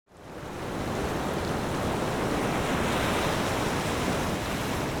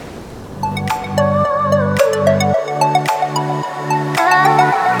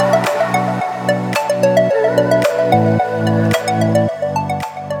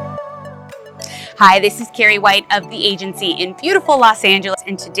Hi, this is Carrie White of the agency in beautiful Los Angeles,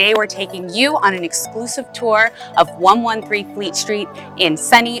 and today we're taking you on an exclusive tour of 113 Fleet Street in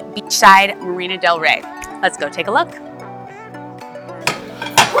sunny beachside Marina del Rey. Let's go take a look.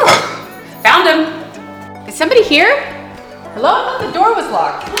 Found him. Is somebody here? Hello? I thought the door was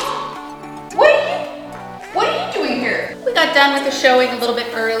locked. What are you doing here? We got done with the showing a little bit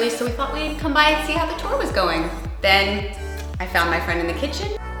early, so we thought we'd come by and see how the tour was going. Then I found my friend in the kitchen,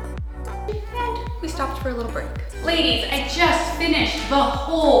 and we stopped for a little break. Ladies, I just finished the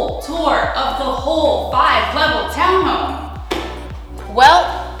whole tour of the whole 5-level townhome.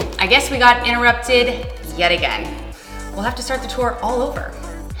 Well, I guess we got interrupted yet again. We'll have to start the tour all over.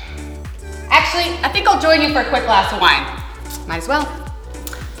 Actually, I think I'll join you for a quick glass of wine. Might as well.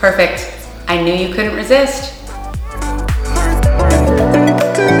 Perfect. I knew you couldn't resist.